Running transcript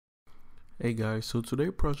Hey guys, so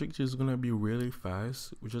today's project is gonna be really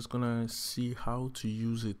fast. We're just gonna see how to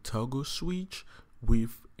use a toggle switch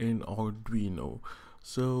with an Arduino.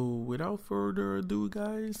 So without further ado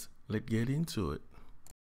guys, let's get into it.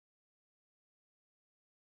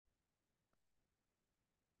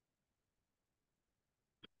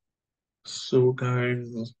 So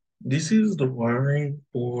guys, this is the wiring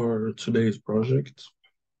for today's project.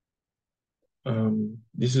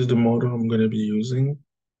 This is the model I'm going to be using.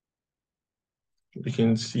 You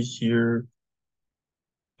can see here,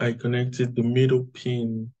 I connected the middle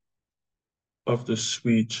pin of the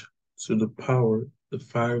switch to the power, the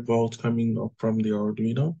 5 volts coming up from the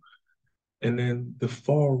Arduino. And then the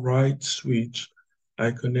far right switch,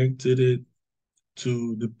 I connected it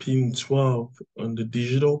to the pin 12 on the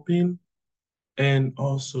digital pin and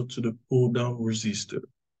also to the pull down resistor.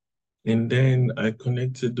 And then I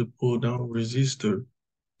connected the pull down resistor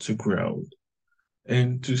to ground.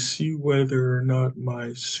 And to see whether or not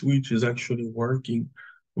my switch is actually working,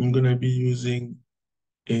 I'm going to be using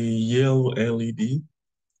a yellow LED.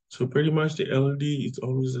 So pretty much the LED is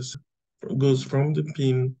always the same. It goes from the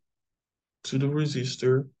pin to the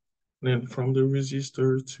resistor, then from the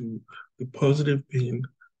resistor to the positive pin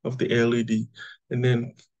of the LED, and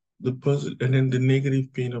then the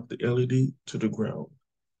negative pin of the LED to the ground.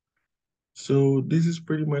 So this is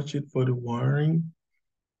pretty much it for the wiring.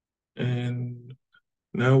 And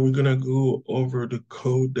now we're gonna go over the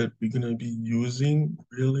code that we're gonna be using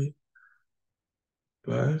really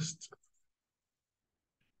fast.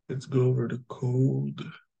 Let's go over the code.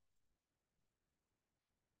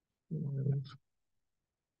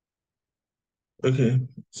 Okay,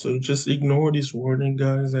 so just ignore this warning,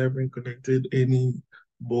 guys. I haven't connected any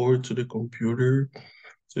board to the computer.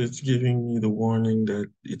 So it's giving me the warning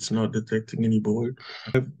that it's not detecting any board.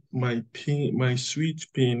 I have my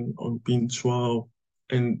switch pin on pin 12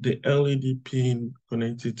 and the LED pin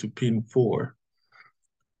connected to pin 4.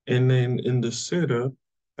 And then in the setup,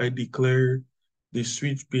 I declare the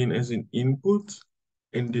switch pin as an input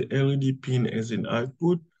and the LED pin as an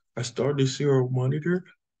output. I start the serial monitor.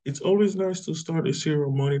 It's always nice to start a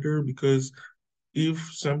serial monitor because if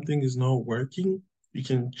something is not working, you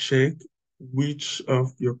can check which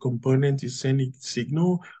of your component is sending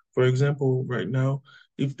signal. For example, right now,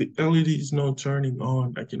 if the LED is not turning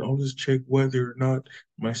on, I can always check whether or not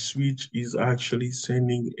my switch is actually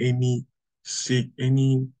sending any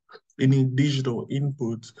digital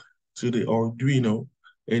input to the Arduino,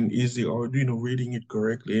 and is the Arduino reading it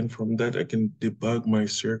correctly? And from that, I can debug my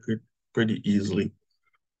circuit pretty easily.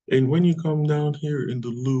 And when you come down here in the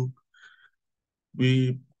loop,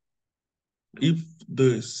 we if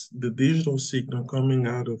the digital signal coming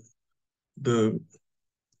the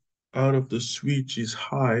out of the switch is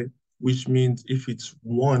high, which means if it's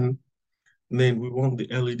 1, then we want the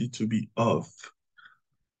LED to be off.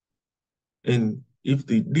 And if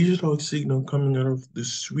the digital signal coming out of the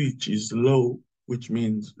switch is low, which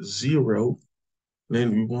means 0,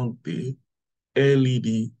 then we want the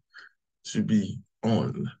LED to be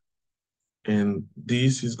on. And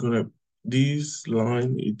this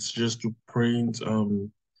line, it's just to print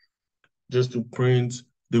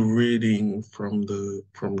the reading from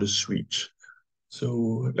the switch.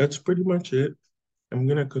 So that's pretty much it. I'm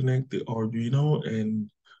gonna connect the Arduino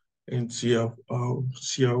and see how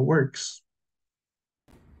it works.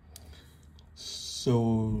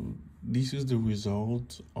 So this is the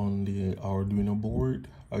result on the Arduino board.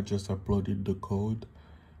 I just uploaded the code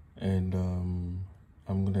and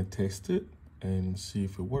I'm gonna test it and see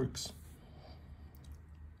if it works.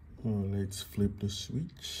 Let's flip the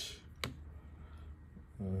switch.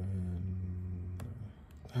 And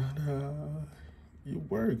ta-da! It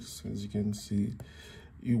works, as you can see.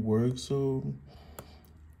 It works, so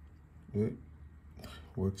it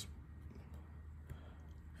works.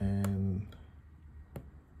 And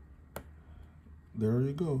there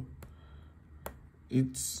you go.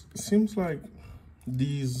 It seems like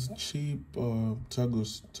these cheap toggle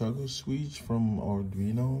switch from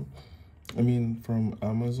Arduino, from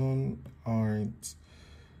Amazon, aren't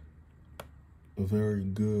very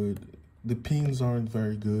good. The pins aren't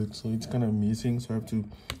very good, so it's kind of missing, so I have to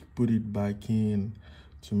put it back in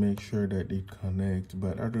to make sure that it connects.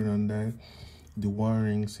 But other than that, the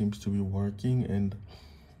wiring seems to be working and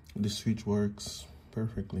the switch works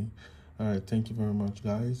perfectly. All right, thank you very much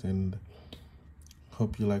guys, and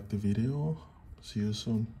hope you liked the video. See you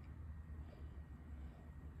soon.